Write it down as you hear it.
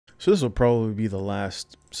So this will probably be the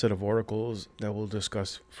last set of articles that we'll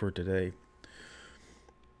discuss for today.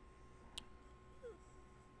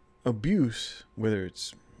 Abuse, whether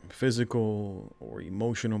it's physical or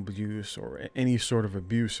emotional abuse or any sort of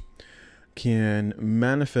abuse, can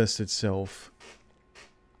manifest itself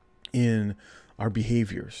in our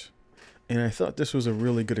behaviors. And I thought this was a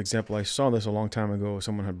really good example. I saw this a long time ago.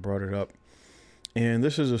 Someone had brought it up. And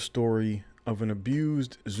this is a story of an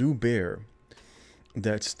abused zoo bear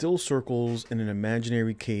that still circles in an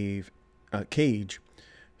imaginary cage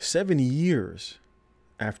 70 years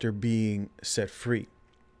after being set free.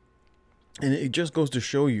 And it just goes to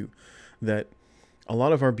show you that a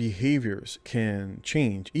lot of our behaviors can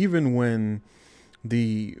change. Even when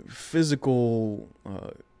the physical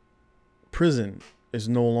prison is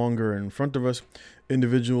no longer in front of us,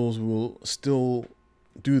 individuals will still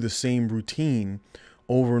do the same routine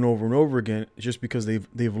over and over and over again, just because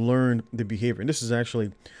they've learned the behavior. And this is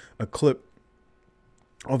actually a clip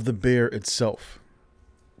of the bear itself.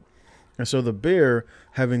 And so the bear,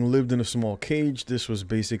 having lived in a small cage, this was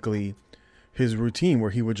basically his routine,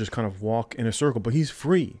 where he would just kind of walk in a circle. But he's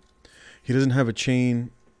free. He doesn't have a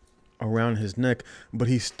chain around his neck, but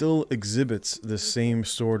he still exhibits the same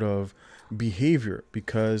sort of behavior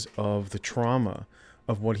because of the trauma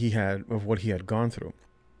of what he had gone through.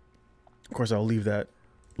 Of course, I'll leave that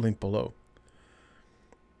link below.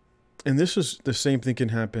 And this is the same thing can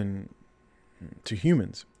happen to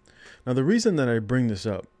humans. Now, the reason that I bring this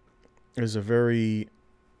up is a very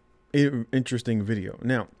interesting video.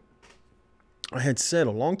 Now, I had said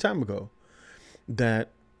a long time ago that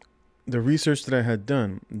the research that I had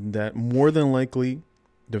done, that more than likely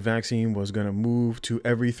the vaccine was going to move to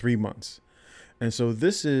every 3 months. And so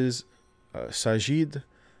this is Sajid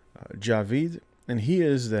Javid, and he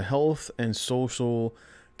is the Health and Social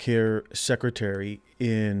Care Secretary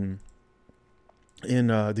in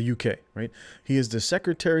the UK, right? He is the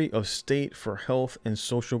Secretary of State for Health and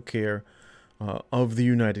Social Care of the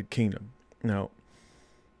United Kingdom. Now,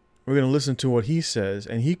 we're going to listen to what he says,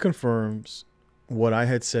 and he confirms what I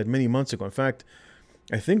had said many months ago. In fact,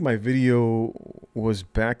 I think my video was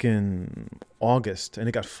back in August, and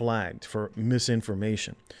it got flagged for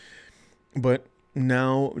misinformation. But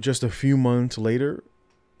now, just a few months later,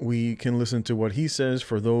 we can listen to what he says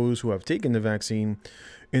for those who have taken the vaccine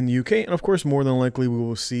in the UK. And of course, more than likely, we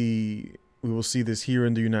will see this here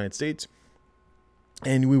in the United States.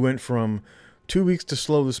 And we went from 2 weeks to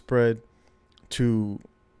slow the spread to,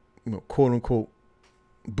 quote unquote,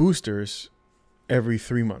 boosters every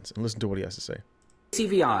 3 months. And listen to what he has to say.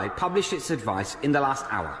 CVI published its advice in the last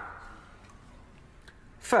hour.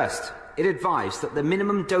 First, it advised that the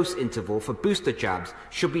minimum dose interval for booster jabs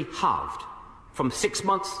should be halved from 6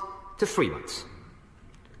 months to 3 months.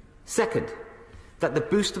 Second, that the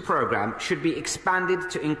booster program should be expanded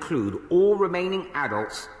to include all remaining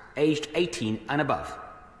adults aged 18 and above.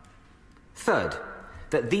 Third,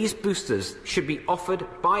 that these boosters should be offered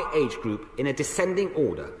by age group in a descending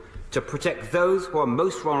order to protect those who are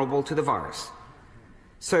most vulnerable to the virus.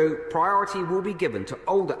 So priority will be given to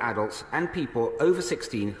older adults and people over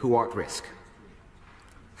 16 who are at risk.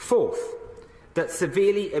 Fourth, that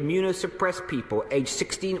severely immunosuppressed people aged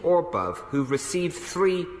 16 or above who've received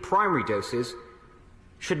 3 primary doses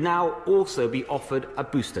should now also be offered a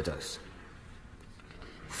booster dose.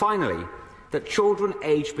 Finally, that children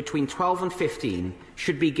aged between 12 and 15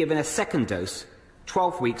 should be given a second dose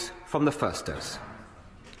 12 weeks from the first dose.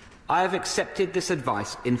 I have accepted this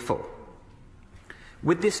advice in full.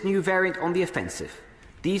 With this new variant on the offensive,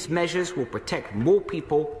 these measures will protect more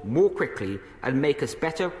people more quickly and make us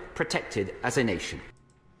better protected as a nation.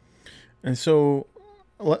 And so,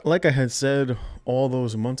 like I had said all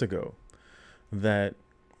those months ago, that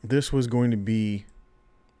this was going to be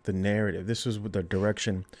the narrative. This was the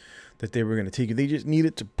direction that they were going to take you. They just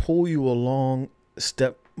needed to pull you along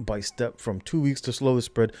step by step, from 2 weeks to slow the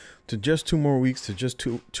spread, to just 2 more weeks, to just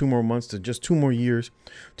two more months, to just 2 more years,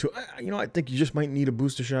 to, I think you just might need a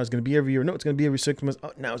booster shot. It's going to be every year. No, it's going to be every 6 months.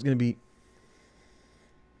 Oh, now it's going to be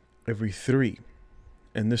every 3.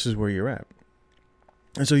 And this is where you're at.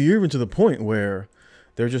 And so you're even to the point where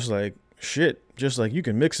they're just like, shit, just like you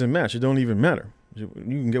can mix and match. It don't even matter. You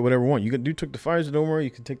can get whatever you want. You took the Pfizer, don't worry.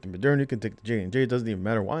 You can take the Moderna, you can take the J&J. It doesn't even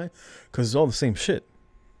matter. Why? Because it's all the same shit.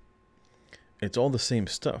 It's all the same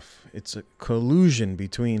stuff. It's a collusion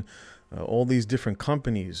between all these different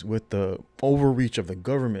companies, with the overreach of the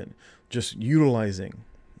government just utilizing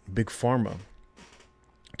big pharma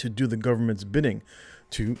to do the government's bidding,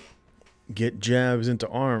 to get jabs into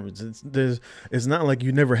arms. It's not like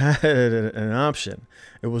you never had an option.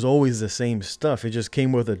 It was always the same stuff. It just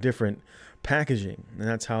came with a different packaging, and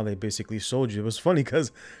that's how they basically sold you. It was funny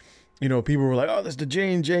because you know, people were like, "Oh, that's the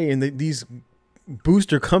J&J," and these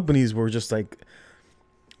booster companies were just like,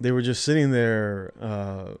 they were just sitting there,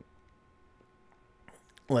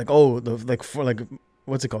 like, oh,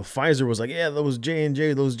 what's it called? Pfizer was like, yeah, those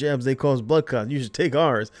J&J, those jabs, they cause blood clots. You should take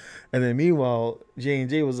ours. And then meanwhile,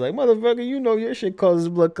 J&J was like, motherfucker, you know your shit causes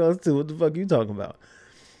blood clots too. What the fuck you talking about?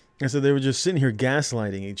 And so they were just sitting here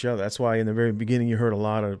gaslighting each other. That's why in the very beginning you heard a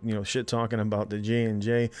lot of, you know, shit talking about the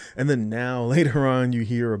J&J. And then now later on you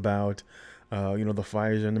hear about, you know, the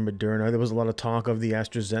Pfizer and the Moderna. There was a lot of talk of the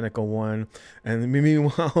AstraZeneca one. And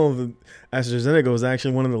meanwhile, the AstraZeneca was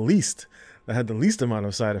actually one of the least, that had the least amount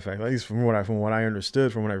of side effects, at least from what I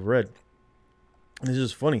understood, from what I've read. And it's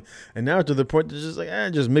just funny. And now to the point they're just like,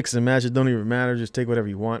 just mix and match. It don't even matter. Just take whatever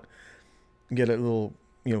you want. Get a little,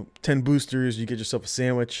 you know, 10 boosters. You get yourself a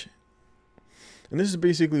sandwich. And this is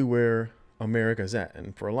basically where America's at.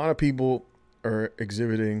 And for a lot of people are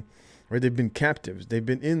exhibiting, right? They've been captives. They've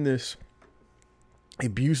been in this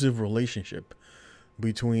abusive relationship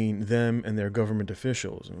between them and their government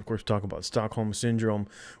officials. And of course, talk about Stockholm syndrome,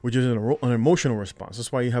 which is an emotional response.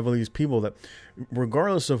 That's why you have all these people that,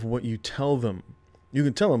 regardless of what you tell them, you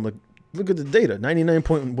can tell them, like, look at the data, 99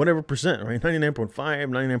 point whatever percent, right? 99.5,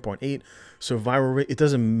 99.8 survival rate. It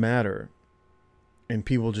doesn't matter. And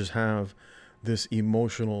people just have this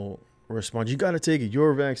emotional response. You got to take it.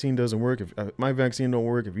 Your vaccine doesn't work. If my vaccine don't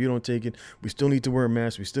work, if you don't take it, we still need to wear a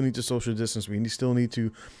mask. We still need to social distance. We still need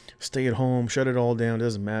to stay at home, shut it all down. It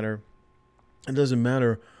doesn't matter. It doesn't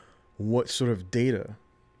matter what sort of data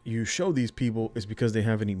you show these people, is because they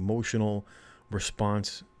have an emotional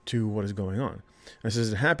response to what is going on. And it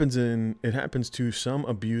says it happens to some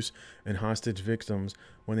abuse and hostage victims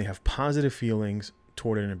when they have positive feelings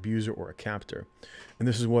toward an abuser or a captor. And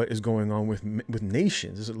this is what is going on with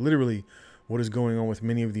nations. This is literally what is going on with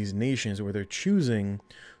many of these nations, where they're choosing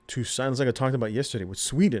to silence, like I talked about yesterday with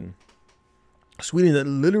Sweden. Sweden, that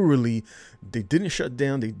literally, they didn't shut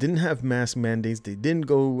down. They didn't have mask mandates. They didn't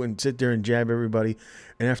go and sit there and jab everybody.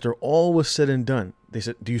 And after all was said and done, they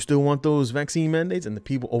said, do you still want those vaccine mandates? And the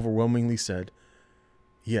people overwhelmingly said,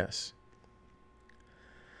 yes.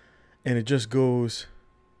 And it just goes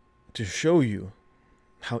to show you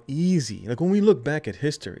how easy, like when we look back at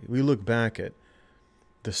history, we look back at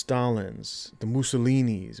the Stalins, the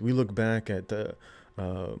Mussolinis, we look back at the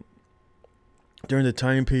during the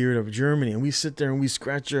time period of Germany, and we sit there and we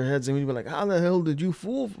scratch our heads and we be like, how the hell did you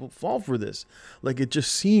fall for this? Like, it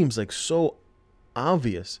just seems like so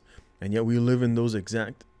obvious, and yet we live in those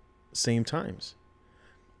exact same times.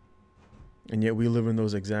 And yet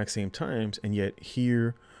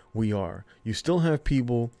here we are. You still have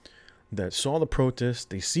people that saw the protests,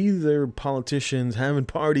 they see their politicians having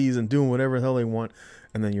parties and doing whatever the hell they want,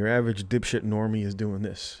 and then your average dipshit normie is doing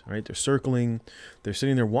this, right? They're circling, they're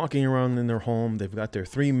sitting there walking around in their home, they've got their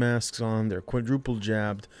 3 masks on, they're quadruple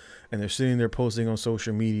jabbed, and they're sitting there posting on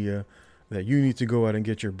social media that you need to go out and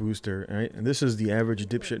get your booster, right? And this is the average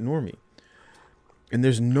dipshit normie. And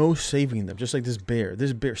there's no saving them, just like this bear,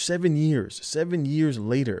 7 years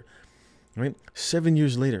later, right? 7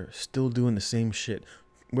 years later, still doing the same shit.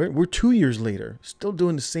 We're 2 years later, still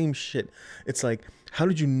doing the same shit. It's like, how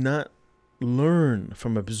did you not learn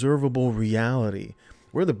from observable reality?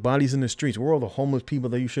 Where are the bodies in the streets? Where are all the homeless people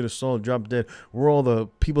that you should have saw drop dead? Where are all the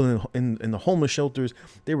people in the homeless shelters?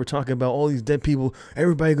 They were talking about all these dead people.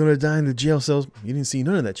 Everybody gonna die in the jail cells. You didn't see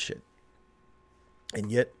none of that shit. And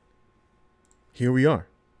yet, here we are,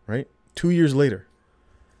 right? 2 years later.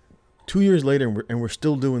 2 years later, and we're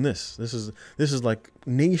still doing this. This is like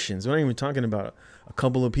nations. We're not even talking about a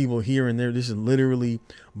couple of people here and there. This is literally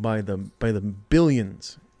by the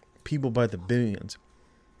billions. People by the billions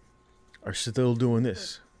are still doing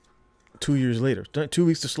this. 2 years later, 2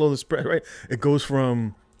 weeks to slow the spread, right? It goes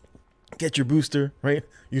from get your booster, right?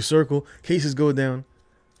 You circle, cases go down,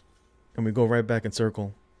 and we go right back in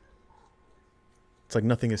circle. It's like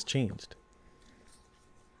nothing has changed.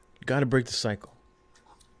 You got to break the cycle.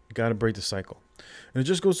 You got to break the cycle. And it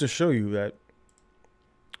just goes to show you that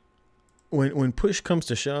when push comes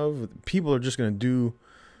to shove, people are just going to do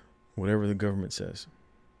whatever the government says.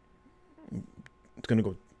 It's going to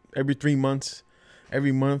go every 3 months,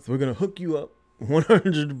 every month. We're going to hook you up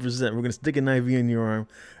 100%. We're going to stick an IV in your arm,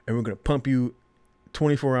 and we're going to pump you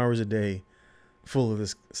 24 hours a day full of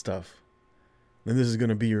this stuff. And this is going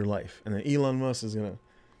to be your life. And then Elon Musk is going to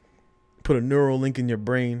put a neural link in your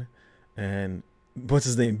brain, and what's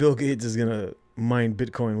his name? Bill Gates is going to mine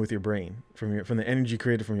Bitcoin with your brain from the energy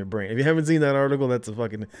created from your brain. If you haven't seen that article, that's a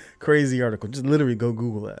fucking crazy article. Just literally go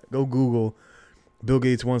Google that. Go Google Bill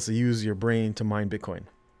Gates wants to use your brain to mine Bitcoin.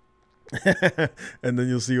 And then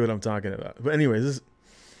you'll see what I'm talking about. But anyways,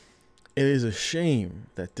 it is a shame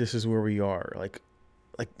that this is where we are.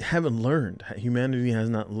 Haven't learned. Humanity has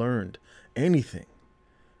not learned anything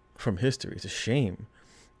from history. It's a shame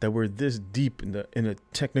that we're this deep in a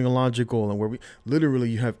technological, and where we literally,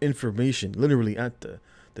 you have information literally at the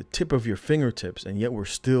tip of your fingertips, and yet we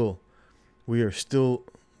are still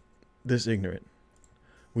this ignorant.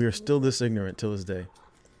 We are still this ignorant till this day,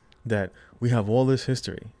 that we have all this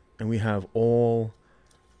history and we have all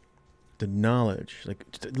the knowledge, like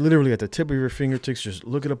literally at the tip of your fingertips. Just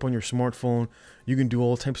look it up on your smartphone. You can do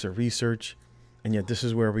all types of research, and yet this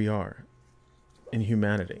is where we are in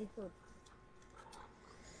humanity.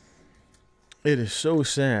 It is so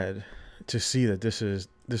sad to see that this is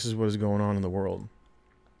what is going on in the world.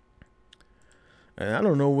 And I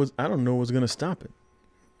don't know what's going to stop it.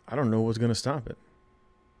 I don't know what's going to stop it.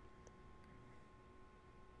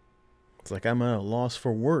 It's like I'm at a loss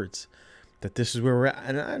for words that this is where we're at.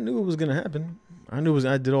 And I knew it was going to happen. I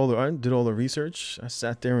did all the research. I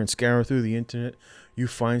sat there and scoured through the internet. You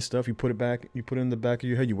find stuff, you put it in the back of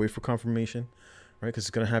your head, you wait for confirmation, right? Because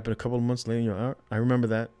it's going to happen a couple of months later. You're like, I remember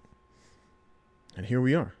that. And here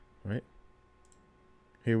we are, right?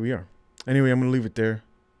 Here we are. Anyway, I'm going to leave it there.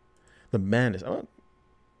 The madness.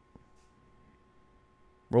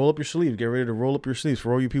 Roll up your sleeves. Get ready to roll up your sleeves.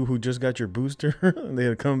 For all you people who just got your booster, they had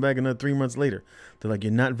to come back another 3 months later. They're like,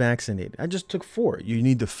 you're not vaccinated. I just took 4. You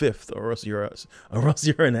need the 5th, or else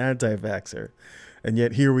you're an anti-vaxxer. And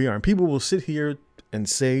yet here we are. And people will sit here and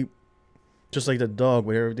say, just like the dog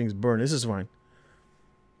where everything's burned, this is fine.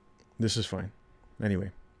 This is fine.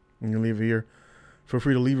 Anyway, I'm going to leave it here. Feel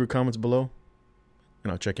free to leave your comments below,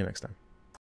 and I'll check you next time.